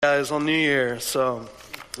guys on New Year, so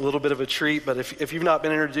a little bit of a treat. But if you've not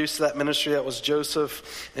been introduced to that ministry, that was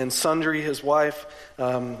Joseph and Sundry, his wife.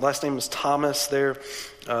 Last name is Thomas. They're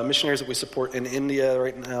missionaries that we support in India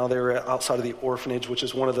right now. They're outside of the orphanage, which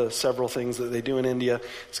is one of the several things that they do in India.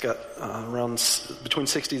 It's got around between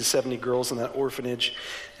 60 to 70 girls in that orphanage,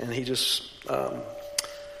 and he just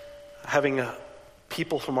having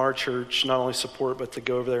people from our church not only support but to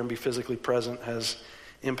go over there and be physically present has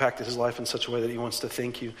impacted his life in such a way that he wants to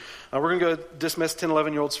thank you. We're going to go dismiss 10,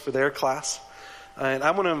 11-year-olds for their class. And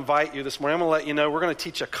I'm going to invite you this morning. I'm going to let you know we're going to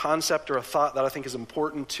teach a concept or a thought that I think is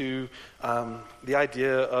important to the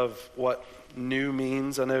idea of what new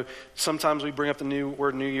means. I know sometimes we bring up the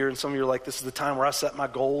word New Year, and some of you are like, this is the time where I set my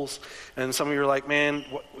goals. And some of you are like, man,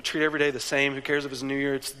 treat every day the same. Who cares if it's New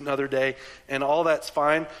Year? It's another day. And all that's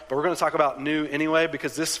fine. But we're going to talk about new anyway,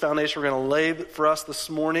 because this foundation we're going to lay for us this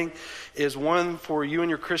morning is one for you and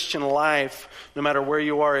your Christian life, no matter where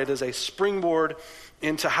you are. It is a springboard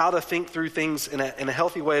into how to think through things in a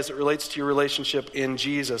healthy way as it relates to your relationship in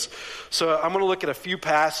Jesus. So I'm going to look at a few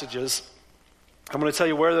passages. I'm going to tell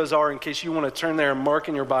you where those are in case you want to turn there and mark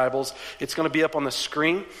in your Bibles. It's going to be up on the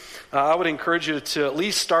screen. I would encourage you to at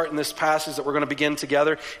least start in this passage that we're going to begin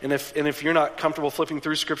together. And if you're not comfortable flipping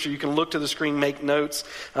through Scripture, you can look to the screen, make notes.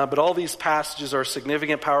 But all these passages are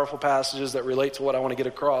significant, powerful passages that relate to what I want to get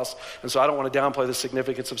across. And so I don't want to downplay the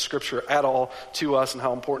significance of Scripture at all to us and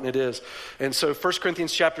how important it is. And so 1 Peter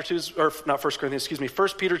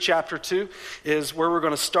chapter 2 is where we're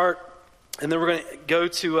going to start. And then we're going to go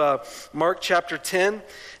to Mark chapter 10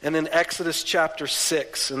 and then Exodus chapter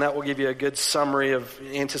 6. And that will give you a good summary of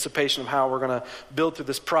anticipation of how we're going to build through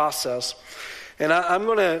this process. And I'm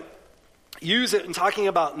going to use it in talking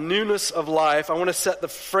about newness of life. I want to set the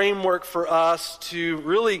framework for us to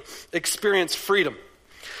really experience freedom.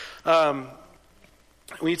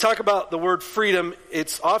 When you talk about the word freedom,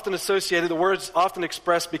 it's often associated, the word's often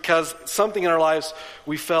expressed because something in our lives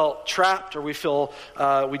we felt trapped or we feel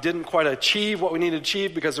we didn't quite achieve what we needed to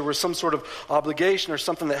achieve because there was some sort of obligation or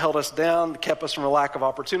something that held us down, kept us from a lack of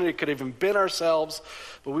opportunity. It could have even been ourselves.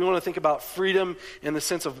 But we want to think about freedom in the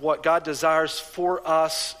sense of what God desires for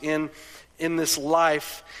us in this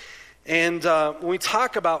life. And when we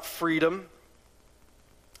talk about freedom,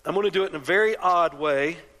 I'm going to do it in a very odd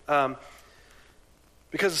way.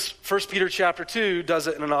 Because 1 Peter chapter 2 does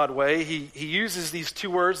it in an odd way. He uses these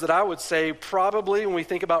two words that I would say probably when we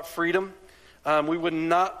think about freedom, we would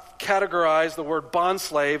not categorize the word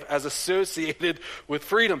bondslave as associated with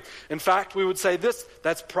freedom. In fact, we would say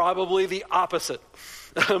that's probably the opposite.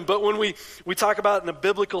 But when we talk about it in a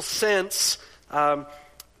biblical sense,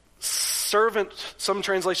 servant, some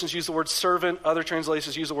translations use the word servant, other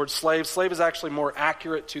translations use the word slave. Slave is actually more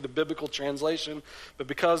accurate to the biblical translation, but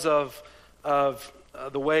because of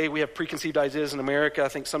the way we have preconceived ideas in America, I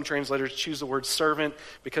think some translators choose the word servant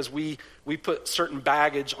because we put certain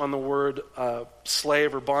baggage on the word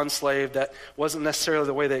slave or bond slave that wasn't necessarily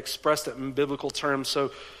the way they expressed it in biblical terms.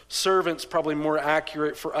 So servant's probably more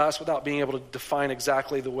accurate for us without being able to define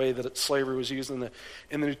exactly the way that slavery was used in the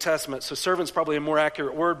New Testament. So servant's probably a more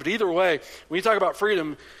accurate word. But either way, when you talk about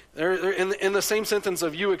freedom, in the same sentence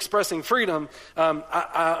of you expressing freedom,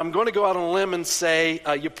 I'm going to go out on a limb and say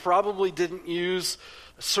you probably didn't use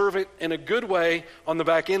servant in a good way on the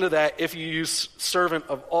back end of that if you use servant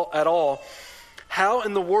at all. How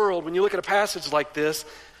in the world, when you look at a passage like this,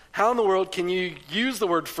 how in the world can you use the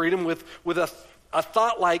word freedom with a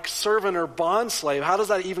thought like servant or bond slave? How does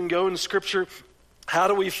that even go in Scripture? How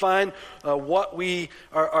do we find what we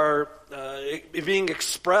are being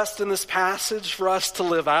expressed in this passage for us to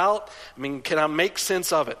live out? I mean, can I make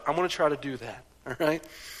sense of it? I want to try to do that, all right?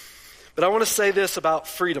 But I want to say this about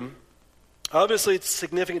freedom. Obviously, it's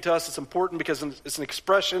significant to us. It's important because it's an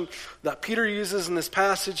expression that Peter uses in this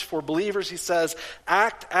passage for believers. He says,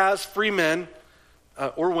 act as free men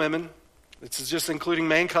or women. This is just including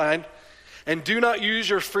mankind. And do not use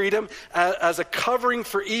your freedom as a covering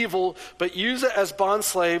for evil, but use it as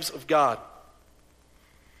bondslaves of God.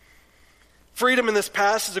 Freedom in this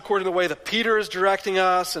passage, according to the way that Peter is directing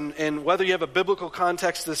us, and whether you have a biblical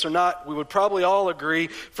context to this or not, we would probably all agree,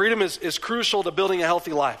 freedom is crucial to building a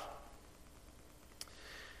healthy life.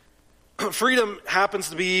 Freedom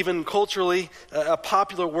happens to be even culturally a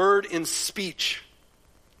popular word in speech.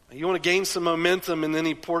 You want to gain some momentum in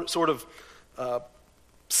any sort of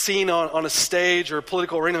seen on a stage or a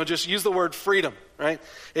political arena, just use the word freedom, right?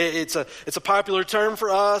 It's a popular term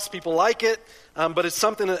for us. People like it, but it's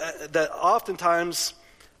something that oftentimes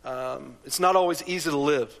it's not always easy to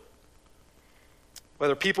live.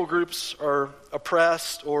 Whether people groups are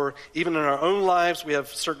oppressed or even in our own lives, we have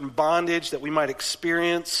certain bondage that we might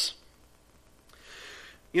experience.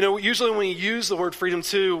 Usually when we use the word freedom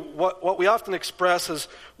too, what we often express is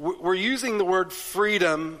we're using the word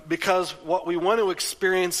freedom because what we want to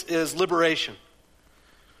experience is liberation.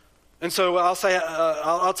 And so I'll say,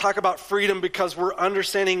 I'll talk about freedom because we're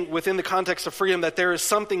understanding within the context of freedom that there is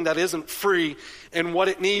something that isn't free, and what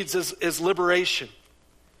it needs is liberation.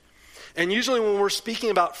 And usually when we're speaking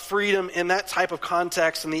about freedom in that type of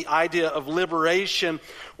context and the idea of liberation,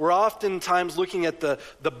 we're oftentimes looking at the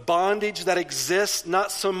bondage that exists,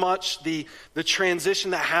 not so much the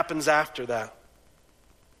transition that happens after that.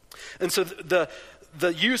 And so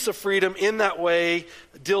the use of freedom in that way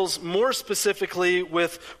deals more specifically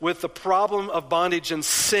with the problem of bondage and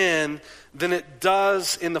sin than it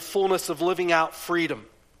does in the fullness of living out freedom.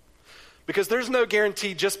 Because there's no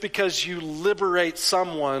guarantee just because you liberate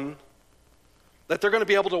someone that they're going to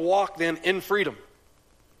be able to walk then in freedom.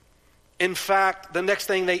 In fact, the next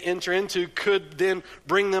thing they enter into could then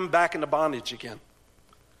bring them back into bondage again.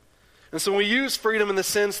 And so we use freedom in the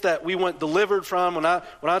sense that we want delivered from. When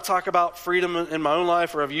I talk about freedom in my own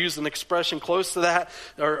life, or I've used an expression close to that,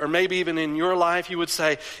 or maybe even in your life, you would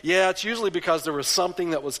say, yeah, it's usually because there was something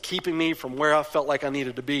that was keeping me from where I felt like I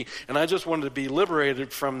needed to be, and I just wanted to be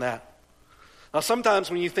liberated from that. Now, sometimes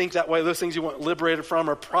when you think that way, those things you want liberated from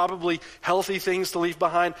are probably healthy things to leave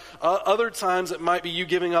behind. Other times it might be you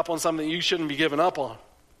giving up on something you shouldn't be giving up on,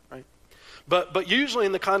 right? But usually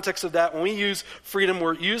in the context of that, when we use freedom,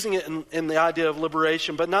 we're using it in the idea of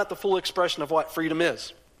liberation, but not the full expression of what freedom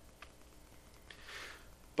is.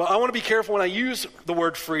 But I want to be careful when I use the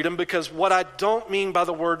word freedom, because what I don't mean by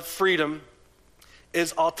the word freedom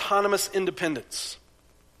is autonomous independence.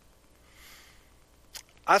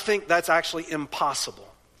 I think that's actually impossible.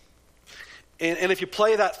 And if you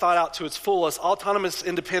play that thought out to its fullest, autonomous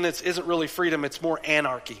independence isn't really freedom, it's more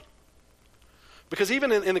anarchy. Because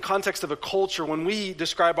even in the context of a culture, when we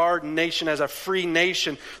describe our nation as a free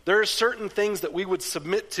nation, there are certain things that we would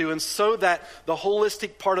submit to, and so that the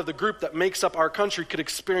holistic part of the group that makes up our country could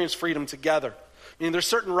experience freedom together. I mean, there's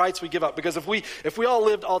certain rights we give up, because if we all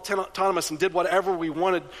lived autonomous and did whatever we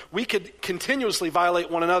wanted, we could continuously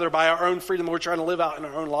violate one another by our own freedom that we're trying to live out in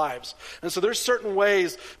our own lives. And so there's certain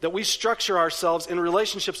ways that we structure ourselves in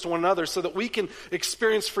relationships to one another so that we can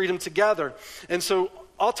experience freedom together. And so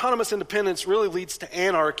autonomous independence really leads to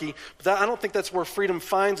anarchy, but I don't think that's where freedom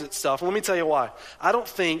finds itself. And let me tell you why. I don't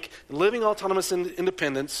think living autonomous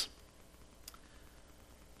independence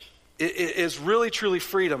is really truly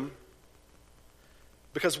freedom.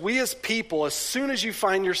 Because we as people, as soon as you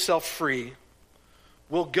find yourself free,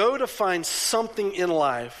 will go to find something in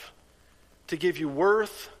life to give you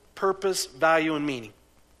worth, purpose, value, and meaning.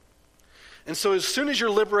 And so as soon as you're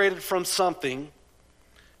liberated from something,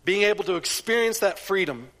 being able to experience that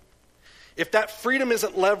freedom, if that freedom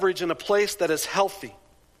isn't leveraged in a place that is healthy,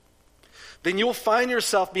 then you'll find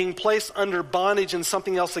yourself being placed under bondage in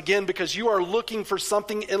something else again, because you are looking for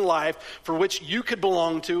something in life for which you could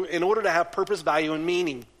belong to in order to have purpose, value, and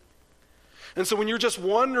meaning. And so when you're just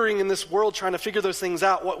wandering in this world trying to figure those things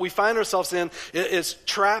out, what we find ourselves in is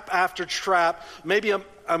trap after trap, maybe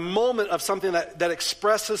a moment of something that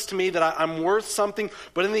expresses to me that I'm worth something,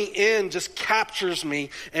 but in the end just captures me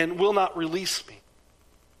and will not release me.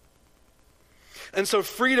 And so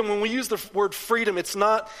freedom, when we use the word freedom, it's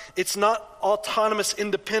not autonomous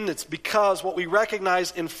independence, because what we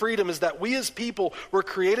recognize in freedom is that we as people were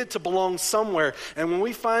created to belong somewhere. And when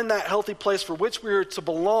we find that healthy place for which we are to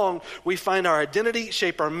belong, we find our identity,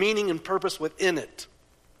 shape our meaning and purpose within it.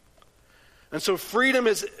 And so freedom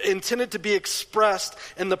is intended to be expressed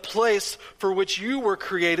in the place for which you were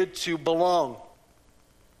created to belong.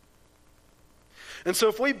 And so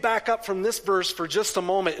if we back up from this verse for just a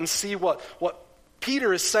moment and see what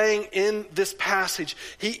Peter is saying in this passage,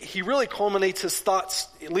 he really culminates his thoughts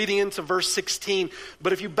leading into verse 16.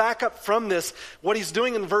 But if you back up from this, what he's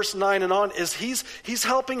doing in verse 9 and on is he's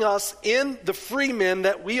helping us in the free men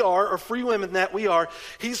that we are, or free women that we are.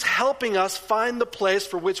 He's helping us find the place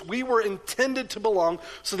for which we were intended to belong,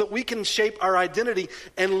 so that we can shape our identity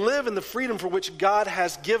and live in the freedom for which God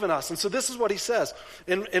has given us. And so this is what he says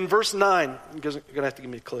in verse 9. You're going to have to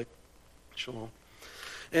give me a click. Shalom.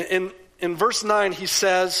 In verse 9, he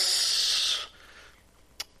says,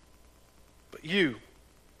 "But you're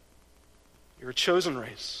a chosen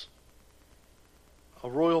race, a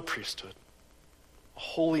royal priesthood, a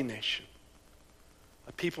holy nation,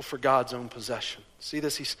 a people for God's own possession." See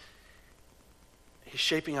this? He's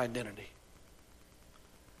shaping identity.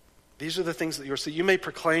 These are the things that you're, so you may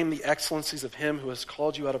proclaim the excellencies of him who has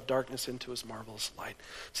called you out of darkness into his marvelous light.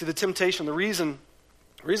 See, the temptation, the reason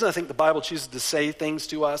I think the Bible chooses to say things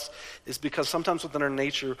to us is because sometimes within our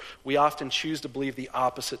nature, we often choose to believe the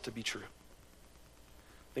opposite to be true.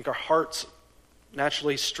 I think our hearts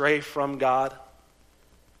naturally stray from God.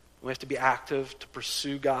 We have to be active to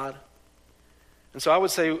pursue God. And so I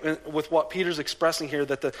would say with what Peter's expressing here,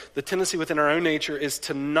 that the tendency within our own nature is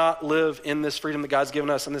to not live in this freedom that God's given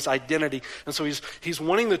us and this identity. And so he's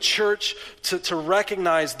wanting the church to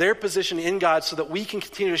recognize their position in God so that we can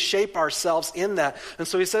continue to shape ourselves in that. And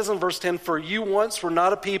so he says in verse 10, "For you once were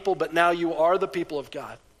not a people, but now you are the people of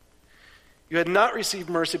God. You had not received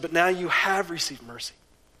mercy, but now you have received mercy.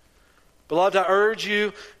 Beloved, I urge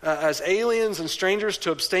you as aliens and strangers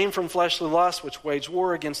to abstain from fleshly lusts which wage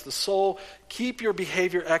war against the soul. Keep your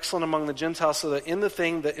behavior excellent among the Gentiles, so that in the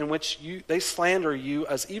thing in which they slander you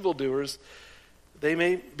as evildoers, they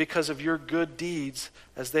may, because of your good deeds,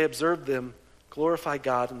 as they observe them, glorify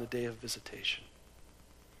God in the day of visitation."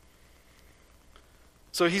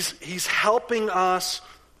 So he's helping us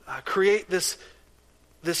create this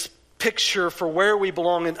picture for where we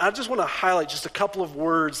belong. And I just want to highlight just a couple of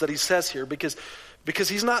words that he says here, because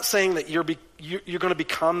he's not saying that you're going to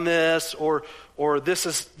become this or this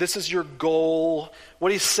is your goal.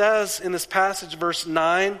 What he says in this passage, verse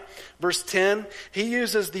 9, verse 10, he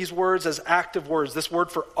uses these words as active words, this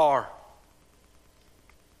word for are.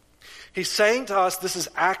 He's saying to us, this is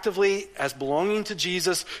actively, as belonging to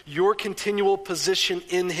Jesus, your continual position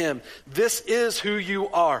in him. This is who you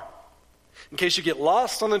are. In case you get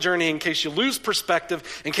lost on the journey, in case you lose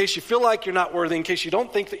perspective, in case you feel like you're not worthy, in case you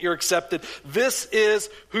don't think that you're accepted, this is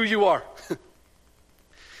who you are.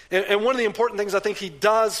 And one of the important things I think he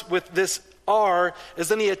does with this are is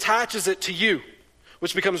then he attaches it to you,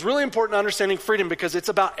 which becomes really important in understanding freedom, because it's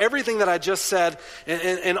about everything that I just said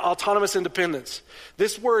in autonomous independence.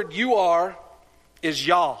 This word you are is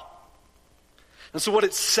Yah. And so what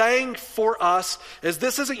it's saying for us is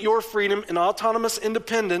this isn't your freedom and autonomous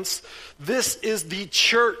independence. This is the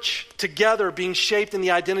church together being shaped in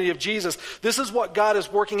the identity of Jesus. This is what God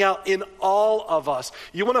is working out in all of us.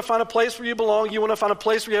 You want to find a place where you belong? You want to find a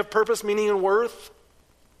place where you have purpose, meaning, and worth?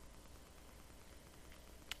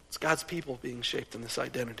 It's God's people being shaped in this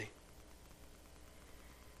identity.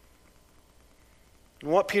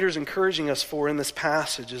 And what Peter's encouraging us for in this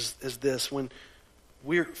passage is this: when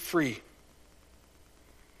we're free,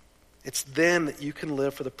 it's then that you can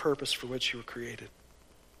live for the purpose for which you were created.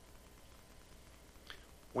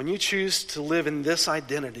 When you choose to live in this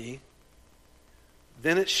identity,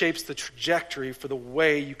 then it shapes the trajectory for the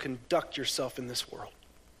way you conduct yourself in this world.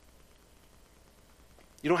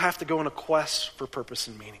 You don't have to go on a quest for purpose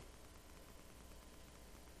and meaning,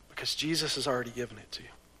 because Jesus has already given it to you.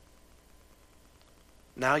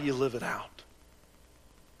 Now you live it out.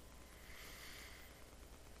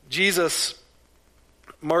 Jesus,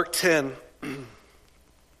 Mark 10,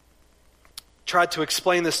 tried to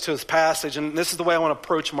explain this to his passage, and this is the way I want to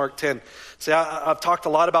approach Mark 10. See, I've talked a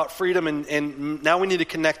lot about freedom, and now we need to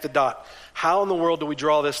connect the dot. How in the world do we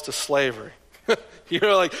draw this to slavery?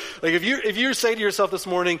 Like if you say to yourself this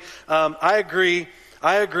morning, I agree,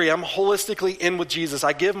 I'm holistically in with Jesus.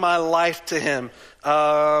 I give my life to him.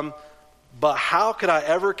 But how could I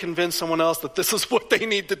ever convince someone else that this is what they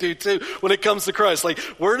need to do too when it comes to Christ? Like,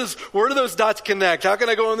 where do those dots connect? How can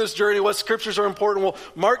I go on this journey? What scriptures are important? Well,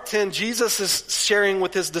 Mark 10, Jesus is sharing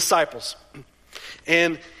with his disciples.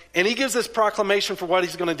 And he gives this proclamation for what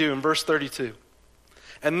he's going to do in verse 32.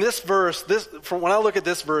 And this verse, from when I look at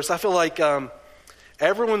this verse, I feel like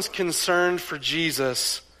everyone's concerned for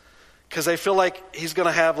Jesus, because they feel like he's going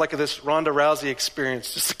to have like this Ronda Rousey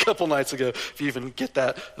experience just a couple nights ago, if you even get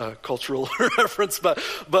that cultural reference. But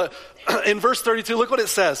in verse 32, look what it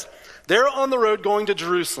says. They're on the road going to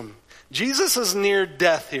Jerusalem. Jesus is near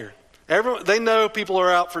death here. They know people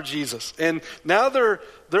are out for Jesus. And now they're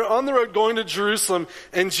on the road going to Jerusalem,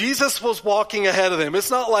 and Jesus was walking ahead of them.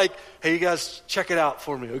 It's not like, hey, you guys, check it out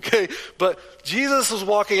for me, okay? But Jesus was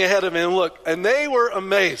walking ahead of them, and look, and they were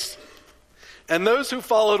amazed. And those who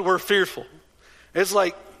followed were fearful. It's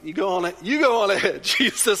like, you go on ahead.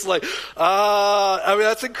 Jesus like,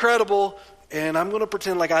 that's incredible. And I'm going to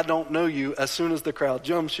pretend like I don't know you as soon as the crowd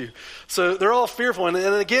jumps you. So they're all fearful. And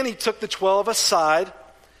again, he took the 12 aside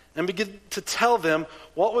and began to tell them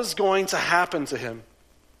what was going to happen to him.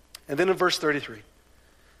 And then in verse 33,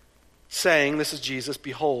 saying, this is Jesus,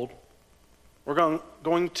 behold, we're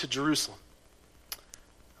going to Jerusalem.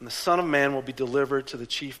 And the Son of Man will be delivered to the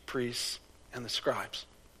chief priests and the scribes,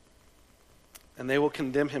 and they will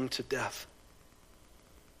condemn him to death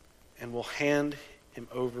and will hand him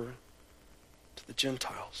over to the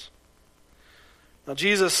Gentiles. Now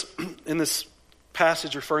Jesus, in this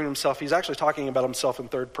passage referring to himself, he's actually talking about himself in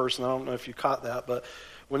third person. I don't know if you caught that, but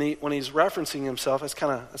when he's referencing himself, that's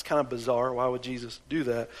kind of bizarre. Why would Jesus do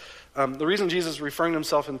that? The reason Jesus is referring to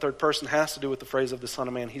himself in third person has to do with the phrase of the Son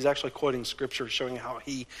of Man. He's actually quoting Scripture, showing how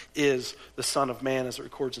he is the Son of Man as it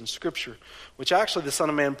records in Scripture, which actually the Son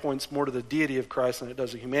of Man points more to the deity of Christ than it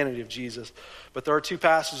does the humanity of Jesus. But there are two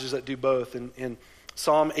passages that do both. In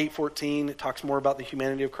Psalm 8:14, it talks more about the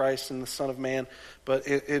humanity of Christ and the Son of Man. But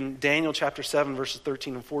in Daniel chapter 7, verses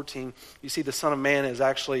 13 and 14, you see the Son of Man is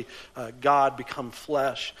actually God become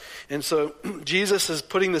flesh. And so Jesus is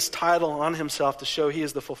putting this title on himself to show he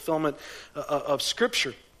is the fulfillment of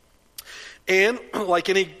Scripture. And like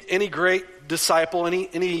any great disciple,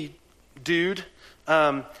 any dude,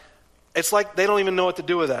 it's like they don't even know what to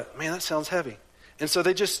do with that. Man, that sounds heavy. And so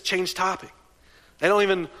they just change topic. They don't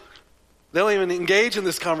even engage in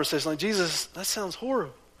this conversation. Like, Jesus, that sounds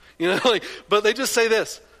horrible. But they just say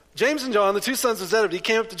this. James and John, the two sons of Zebedee,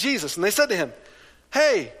 came up to Jesus, and they said to him,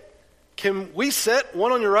 hey, can we sit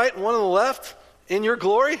one on your right and one on the left in your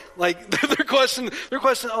glory? Like, their question,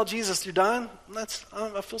 oh, Jesus, you're dying?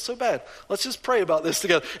 I feel so bad. Let's just pray about this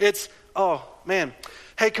together. It's, oh, man.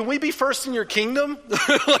 Hey, can we be first in your kingdom?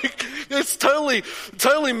 Like, it's totally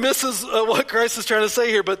misses what Christ is trying to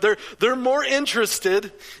say here, but they're more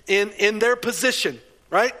interested in their position,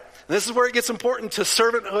 right? And this is where it gets important to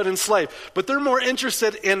servanthood and slave. But they're more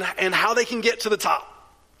interested in how they can get to the top.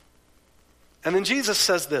 And then Jesus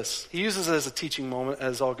says this. He uses it as a teaching moment,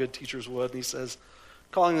 as all good teachers would. And he says,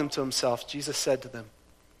 calling them to himself, Jesus said to them,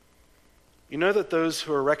 you know that those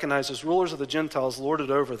who are recognized as rulers of the Gentiles lord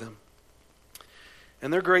it over them,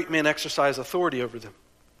 and their great men exercise authority over them.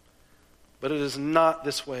 But it is not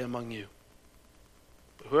this way among you.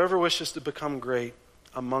 But whoever wishes to become great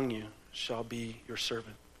among you shall be your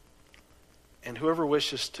servant. And whoever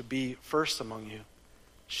wishes to be first among you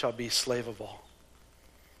shall be slave of all.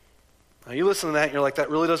 Now you listen to that and you're like, that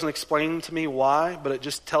really doesn't explain to me why, but it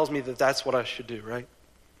just tells me that that's what I should do, right?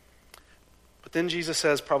 But then Jesus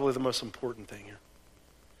says probably the most important thing here.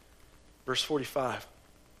 Verse 45.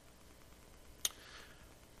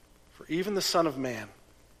 For even the Son of Man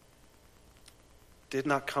did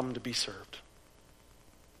not come to be served,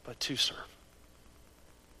 but to serve,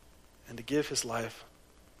 and to give his life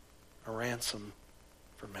a ransom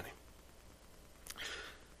for many.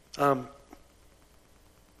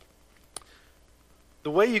 The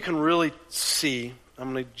way you can really see,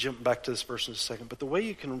 I'm going to jump back to this verse in a second, but the way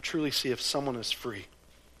you can truly see if someone is free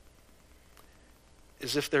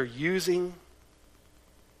is if they're using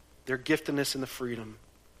their giftedness and the freedom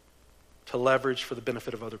to leverage for the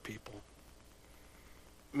benefit of other people.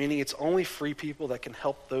 Meaning it's only free people that can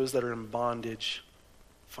help those that are in bondage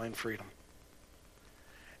find freedom.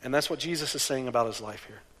 And that's what Jesus is saying about his life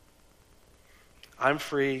here. I'm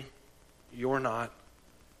free, you're not.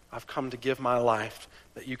 I've come to give my life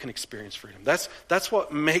that you can experience freedom. That's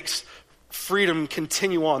what makes freedom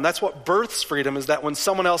continue on. That's what births freedom, is that when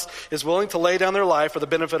someone else is willing to lay down their life for the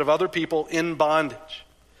benefit of other people in bondage.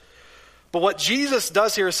 But what Jesus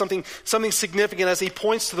does here is something significant as he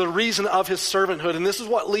points to the reason of his servanthood. And this is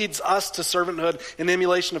what leads us to servanthood in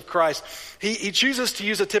emulation of Christ. He chooses to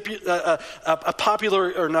use a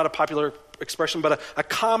popular, or not a popular expression, but a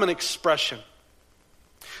common expression.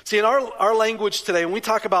 See, in our language today, when we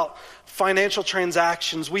talk about financial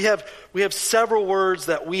transactions, we have several words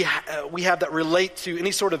that we have that relate to any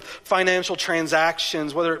sort of financial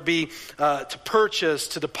transactions, whether it be to purchase,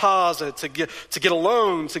 to deposit, to get a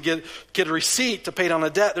loan, to get a receipt, to pay down a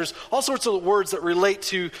debt. There's all sorts of words that relate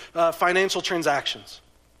to financial transactions.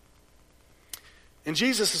 In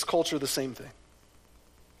Jesus' culture, the same thing.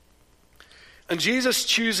 And Jesus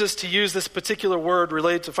chooses to use this particular word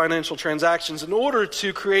related to financial transactions in order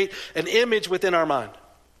to create an image within our mind.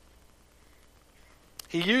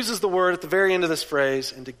 He uses the word at the very end of this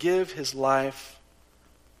phrase, and to give his life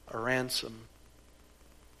a ransom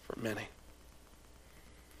for many.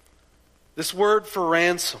 This word for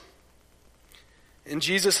ransom in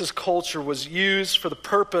Jesus' culture was used for the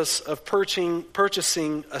purpose of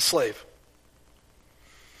purchasing a slave.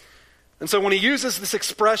 And so when he uses this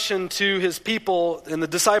expression to his people and the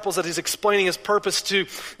disciples that he's explaining his purpose to,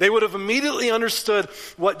 they would have immediately understood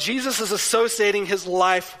what Jesus is associating his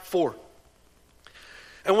life for.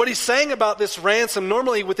 And what he's saying about this ransom,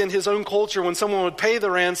 normally within his own culture, when someone would pay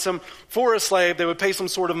the ransom for a slave, they would pay some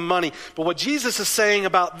sort of money. But what Jesus is saying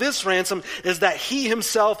about this ransom is that he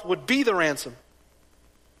himself would be the ransom.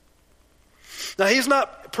 Now, he's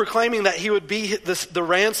not proclaiming that he would be the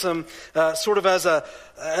ransom sort of as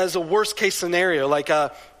a worst case scenario. Like,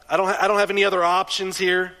 I don't have any other options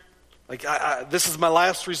here. Like, this is my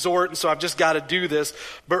last resort, and so I've just got to do this.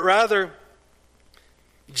 But rather,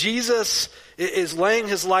 Jesus is laying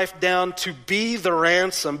his life down to be the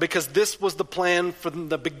ransom because this was the plan from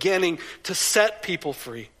the beginning, to set people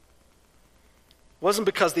free. It wasn't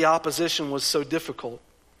because the opposition was so difficult,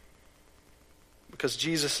 because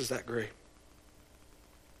Jesus is that great.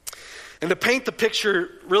 And to paint the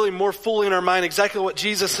picture really more fully in our mind, exactly what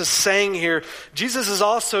Jesus is saying here, Jesus is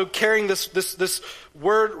also carrying this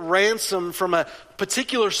word ransom from a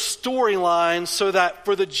particular storyline so that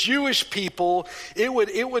for the Jewish people, it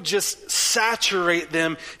would just saturate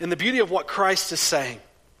them in the beauty of what Christ is saying.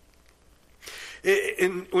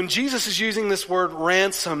 When Jesus is using this word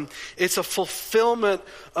ransom, it's a fulfillment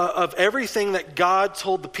of everything that God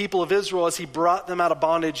told the people of Israel as he brought them out of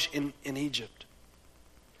bondage in Egypt.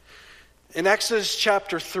 In Exodus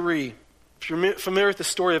chapter 3, if you're familiar with the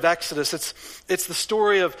story of Exodus, it's the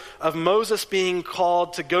story of Moses being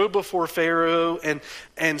called to go before Pharaoh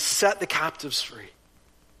and set the captives free,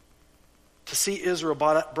 to see Israel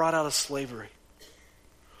brought out of slavery.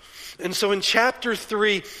 And so in chapter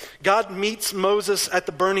 3, God meets Moses at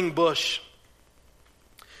the burning bush.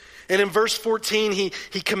 And in verse 14, he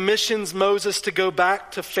commissions Moses to go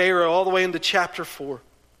back to Pharaoh all the way into chapter 4.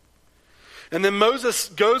 And then Moses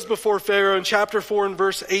goes before Pharaoh in chapter 4 and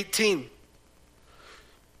verse 18.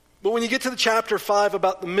 But when you get to the chapter 5,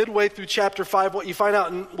 about the midway through chapter 5, what you find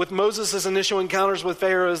out with Moses' initial encounters with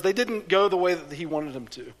Pharaoh is they didn't go the way that he wanted them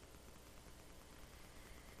to.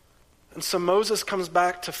 And so Moses comes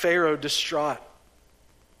back to Pharaoh distraught.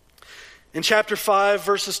 In chapter 5,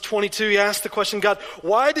 verses 22, he asks the question, God,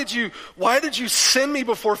 why did you send me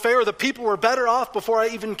before Pharaoh? The people were better off before I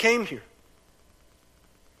even came here.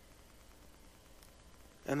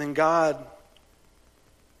 And then God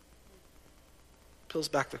peels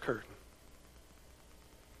back the curtain.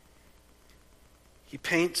 He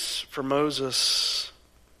paints for Moses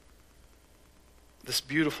this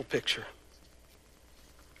beautiful picture.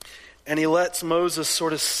 And he lets Moses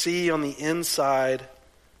sort of see on the inside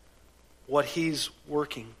what he's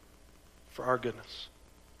working for our goodness.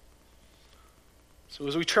 So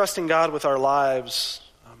as we trust in God with our lives,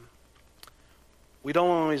 we don't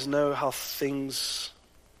always know how things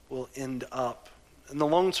will end up. In the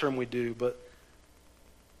long term we do, but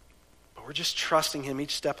we're just trusting him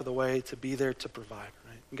each step of the way to be there to provide.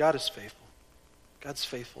 Right? And God is faithful. God's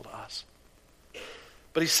faithful to us.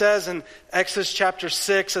 But he says in Exodus chapter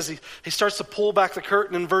 6, as he starts to pull back the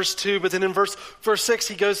curtain in verse 2, but then in verse 6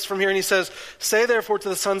 he goes from here and he says, say therefore to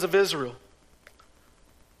the sons of Israel,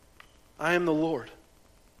 I am the Lord.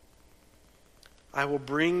 I will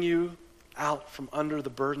bring you out from under the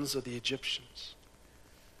burdens of the Egyptians,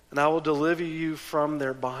 and I will deliver you from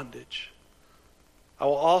their bondage. I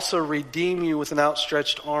will also redeem you with an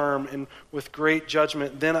outstretched arm and with great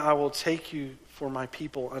judgment. Then I will take you for my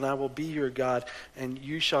people, and I will be your God, and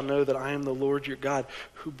you shall know that I am the Lord your God,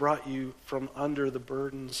 who brought you from under the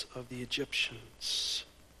burdens of the Egyptians.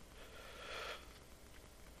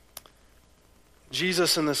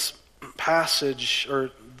 Jesus in this passage, or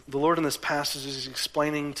the Lord in this passage, is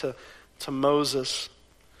explaining to Moses.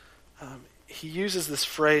 He uses this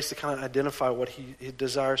phrase to kind of identify what he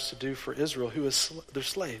desires to do for Israel, who is they're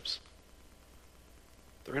slaves.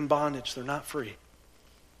 They're in bondage. They're not free.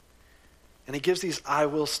 And he gives these I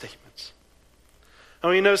will statements. I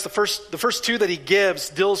mean, you notice the first two that he gives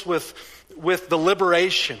deals with the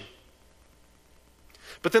liberation.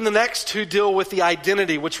 But then the next two deal with the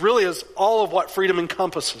identity, which really is all of what freedom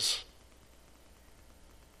encompasses.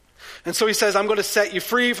 And so he says, I'm going to set you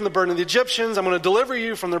free from the burden of the Egyptians. I'm going to deliver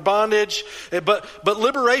you from their bondage. But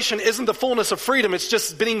liberation isn't the fullness of freedom. It's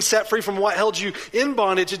just being set free from what held you in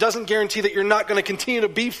bondage. It doesn't guarantee that you're not going to continue to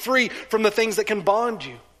be free from the things that can bond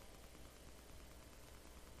you.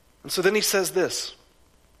 And so then he says this,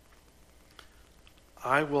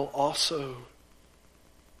 I will also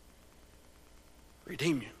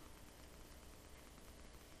redeem you.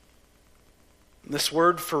 This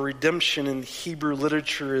word for redemption in Hebrew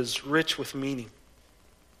literature is rich with meaning.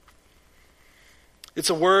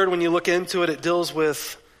 It's a word, when you look into it, it deals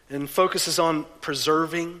with and focuses on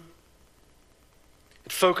preserving.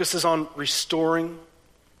 It focuses on restoring.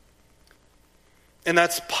 And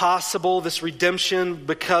that's possible, this redemption,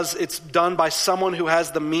 because it's done by someone who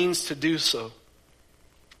has the means to do so.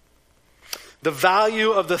 The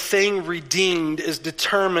value of the thing redeemed is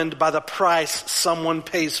determined by the price someone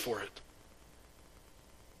pays for it.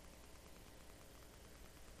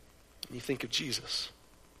 You think of Jesus,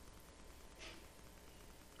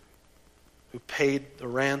 who paid the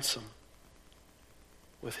ransom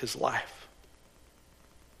with his life.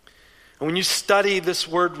 And when you study this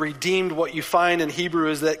word redeemed, what you find in Hebrew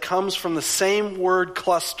is that it comes from the same word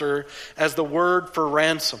cluster as the word for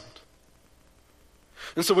ransomed.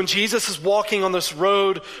 And so when Jesus is walking on this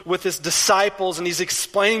road with his disciples and he's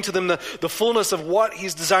explaining to them the fullness of what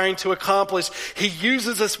he's desiring to accomplish, he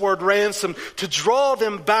uses this word ransom to draw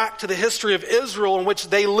them back to the history of Israel in which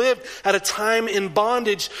they lived at a time in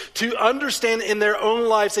bondage, to understand in their own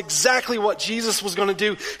lives exactly what Jesus was going to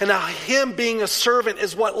do, and how him being a servant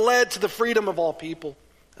is what led to the freedom of all people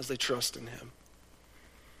as they trust in him.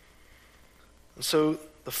 And so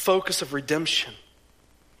the focus of redemption,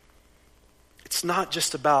 it's not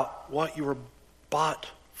just about what you were bought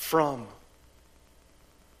from,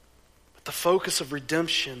 but the focus of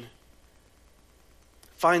redemption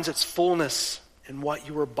finds its fullness in what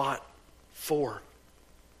you were bought for.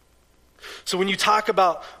 So when you talk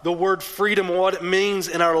about the word freedom, what it means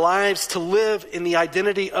in our lives to live in the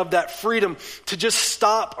identity of that freedom, to just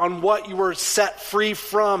stop on what you were set free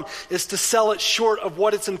from is to sell it short of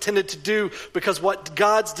what it's intended to do, because what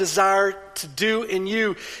God's desire to do in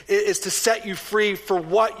you is to set you free for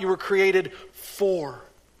what you were created for,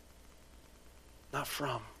 not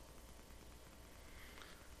from.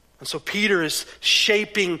 And so Peter is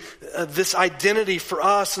shaping this identity for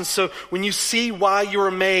us. And so when you see why you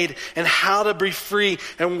were made and how to be free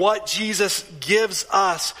and what Jesus gives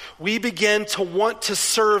us, we begin to want to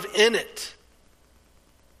serve in it.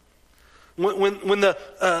 When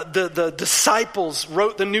the disciples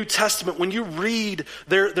wrote the New Testament, when you read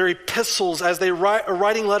their epistles as they are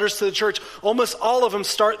writing letters to the church, almost all of them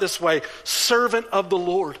start this way: servant of the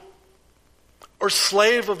Lord or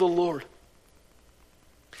slave of the Lord.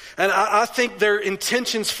 And I think their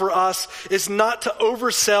intentions for us is not to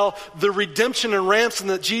oversell the redemption and ransom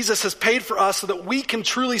that Jesus has paid for us so that we can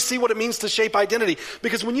truly see what it means to shape identity.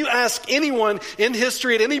 Because when you ask anyone in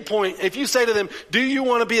history at any point, if you say to them, do you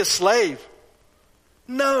want to be a slave?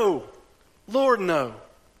 No. Lord, no.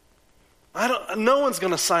 No one's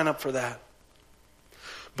going to sign up for that.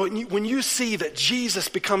 But when you see that Jesus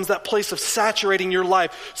becomes that place of saturating your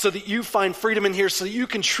life so that you find freedom in here, so that you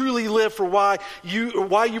can truly live for why you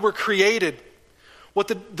were created, what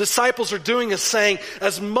the disciples are doing is saying,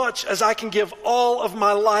 as much as I can give all of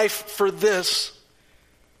my life for this,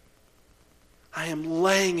 I am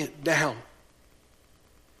laying it down.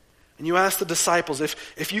 And you ask the disciples,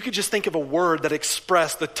 if you could just think of a word that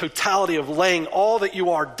expressed the totality of laying all that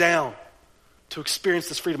you are down to experience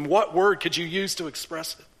this freedom, what word could you use to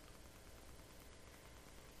express it?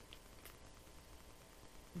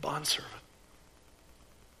 Bondservant.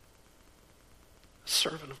 A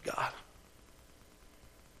servant of God.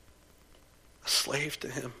 A slave to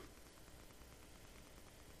him.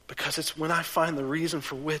 Because it's when I find the reason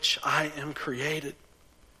for which I am created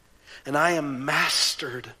and I am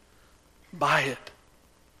mastered by it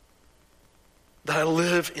that I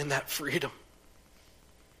live in that freedom.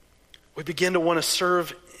 We begin to want to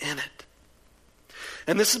serve in it.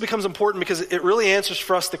 And this becomes important because it really answers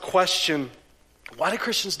for us the question, why do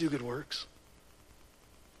Christians do good works?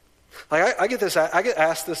 Like I get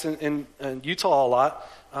asked this in Utah a lot.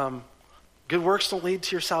 Good works don't lead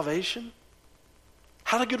to your salvation?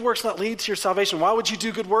 How do good works not lead to your salvation? Why would you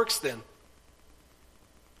do good works then?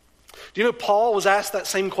 Do you know Paul was asked that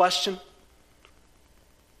same question?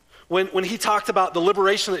 When he talked about the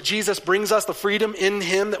liberation that Jesus brings us, the freedom in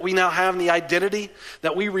him that we now have, and the identity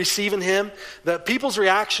that we receive in him, that people's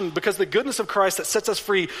reaction, because the goodness of Christ that sets us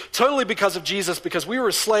free, totally because of Jesus, because we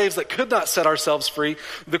were slaves that could not set ourselves free,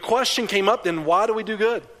 the question came up then, why do we do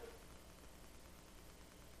good?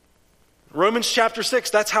 Romans chapter 6,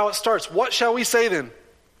 that's how it starts. What shall we say then?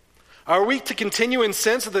 Are we to continue in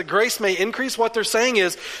sin so that grace may increase? What they're saying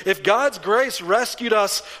is, if God's grace rescued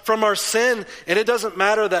us from our sin, and it doesn't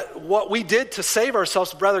matter that what we did to save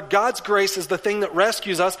ourselves, but rather God's grace is the thing that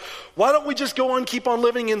rescues us, why don't we just go on, keep on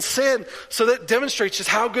living in sin so that demonstrates just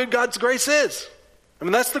how good God's grace is? I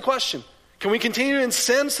mean, that's the question. Can we continue in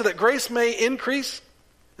sin so that grace may increase?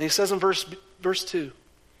 And he says in verse 2,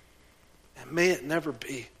 and may it never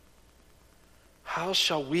be. How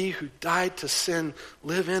shall we who died to sin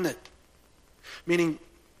live in it? Meaning,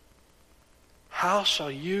 how shall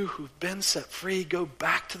you who've been set free go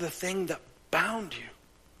back to the thing that bound you?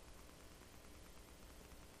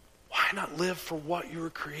 Why not live for what you were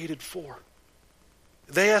created for?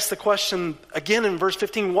 They ask the question again in verse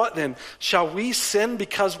 15, what then? Shall we sin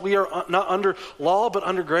because we are not under law but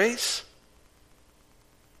under grace?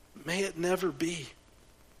 May it never be.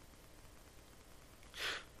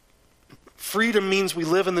 Freedom means we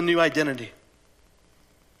live in the new identity.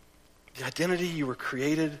 The identity you were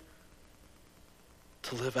created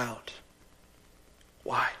to live out.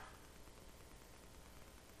 Why?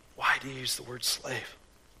 Why do you use the word slave?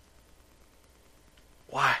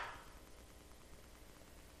 Why?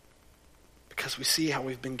 Because we see how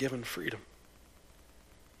we've been given freedom.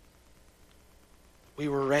 we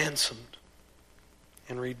were ransomed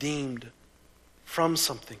and redeemed from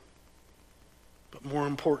something, but more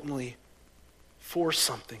importantly, for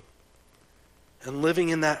something. And living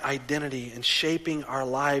in that identity and shaping our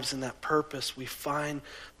lives in that purpose, we find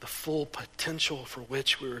the full potential for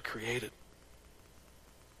which we were created.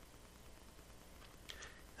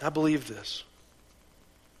 I believe this,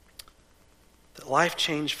 that life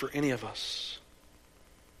change for any of us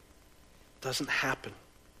doesn't happen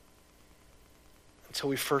until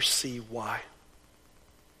we first see why.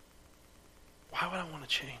 Why would I want to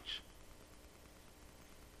change?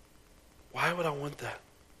 Why would I want that?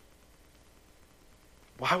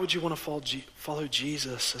 Why would you want to follow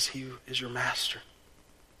Jesus as he is your master?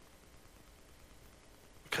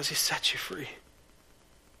 Because he set you free.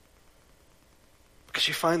 Because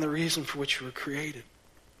you find the reason for which you were created.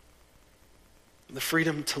 The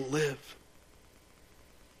freedom to live.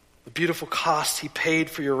 The beautiful cost he paid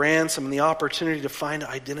for your ransom and the opportunity to find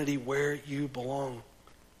identity where you belong.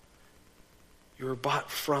 You were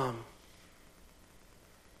bought from,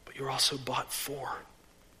 but you were also bought for.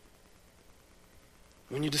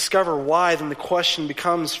 When you discover why, then the question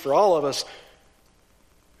becomes for all of us,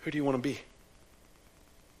 who do you want to be?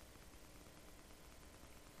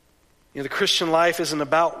 You know, the Christian life isn't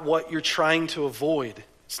about what you're trying to avoid.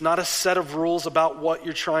 It's not a set of rules about what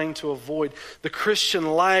you're trying to avoid. The Christian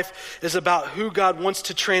life is about who God wants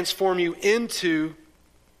to transform you into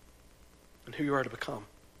and who you are to become.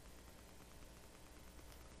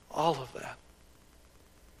 All of that.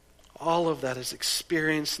 All of that is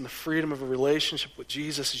experienced in the freedom of a relationship with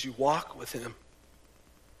Jesus as you walk with him.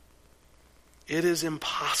 It is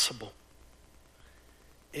impossible.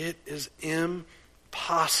 It is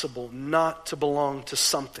impossible not to belong to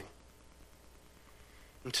something.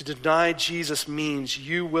 And to deny Jesus means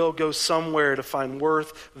you will go somewhere to find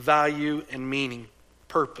worth, value, and meaning,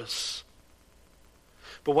 purpose.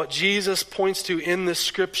 But what Jesus points to in this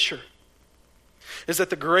scripture is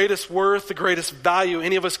that the greatest worth, the greatest value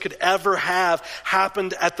any of us could ever have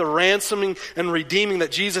happened at the ransoming and redeeming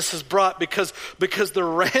that Jesus has brought, because the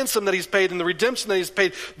ransom that he's paid and the redemption that he's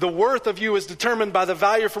paid, the worth of you is determined by the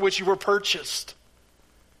value for which you were purchased.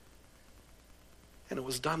 And it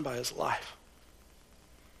was done by his life.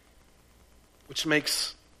 Which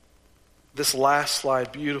makes this last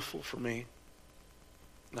slide beautiful for me,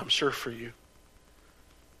 and I'm sure for you.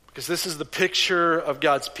 Because this is the picture of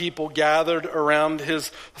God's people gathered around his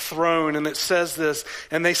throne. And it says this,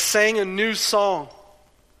 and they sang a new song.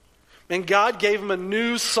 And God gave them a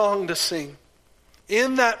new song to sing.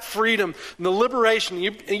 In that freedom and the liberation,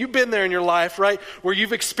 you've been there in your life, right? Where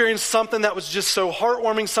you've experienced something that was just so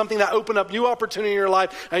heartwarming, something that opened up new opportunity in your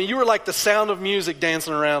life. And you were like the sound of music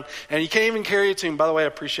dancing around. And you can't even carry a tune. By the way, I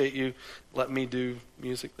appreciate you letting me do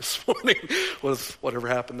music this morning with whatever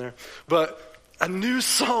happened there. But a new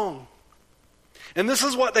song. And this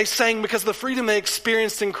is what they sang because of the freedom they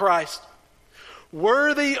experienced in Christ.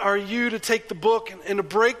 Worthy are you to take the book and to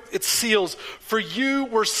break its seals, for you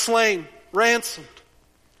were slain, ransomed.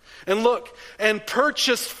 And look, and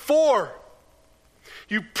purchased for.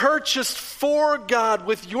 You purchased for God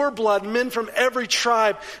with your blood men from every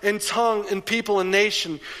tribe and tongue and people and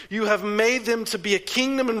nation. You have made them to be a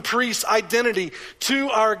kingdom and priest identity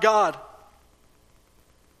to our God.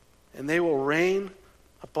 And they will reign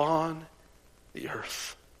upon the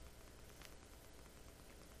earth.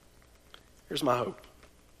 Here's my hope.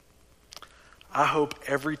 I hope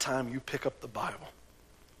every time you pick up the Bible,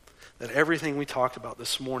 that everything we talked about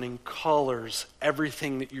this morning colors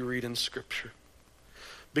everything that you read in Scripture.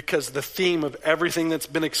 Because the theme of everything that's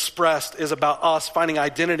been expressed is about us finding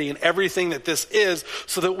identity in everything that this is,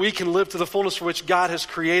 so that we can live to the fullness for which God has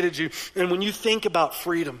created you. And when you think about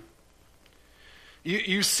freedom,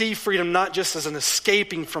 you see freedom not just as an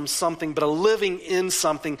escaping from something, but a living in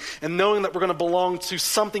something and knowing that we're going to belong to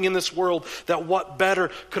something in this world, that what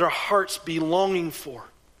better could our hearts be longing for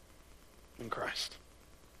in Christ.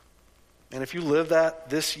 And if you live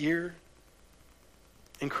that this year,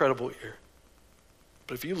 incredible year.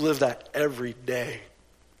 But if you live that every day,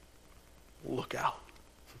 look out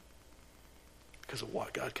because of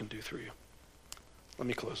what God can do through you. Let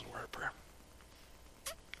me close in a word of prayer.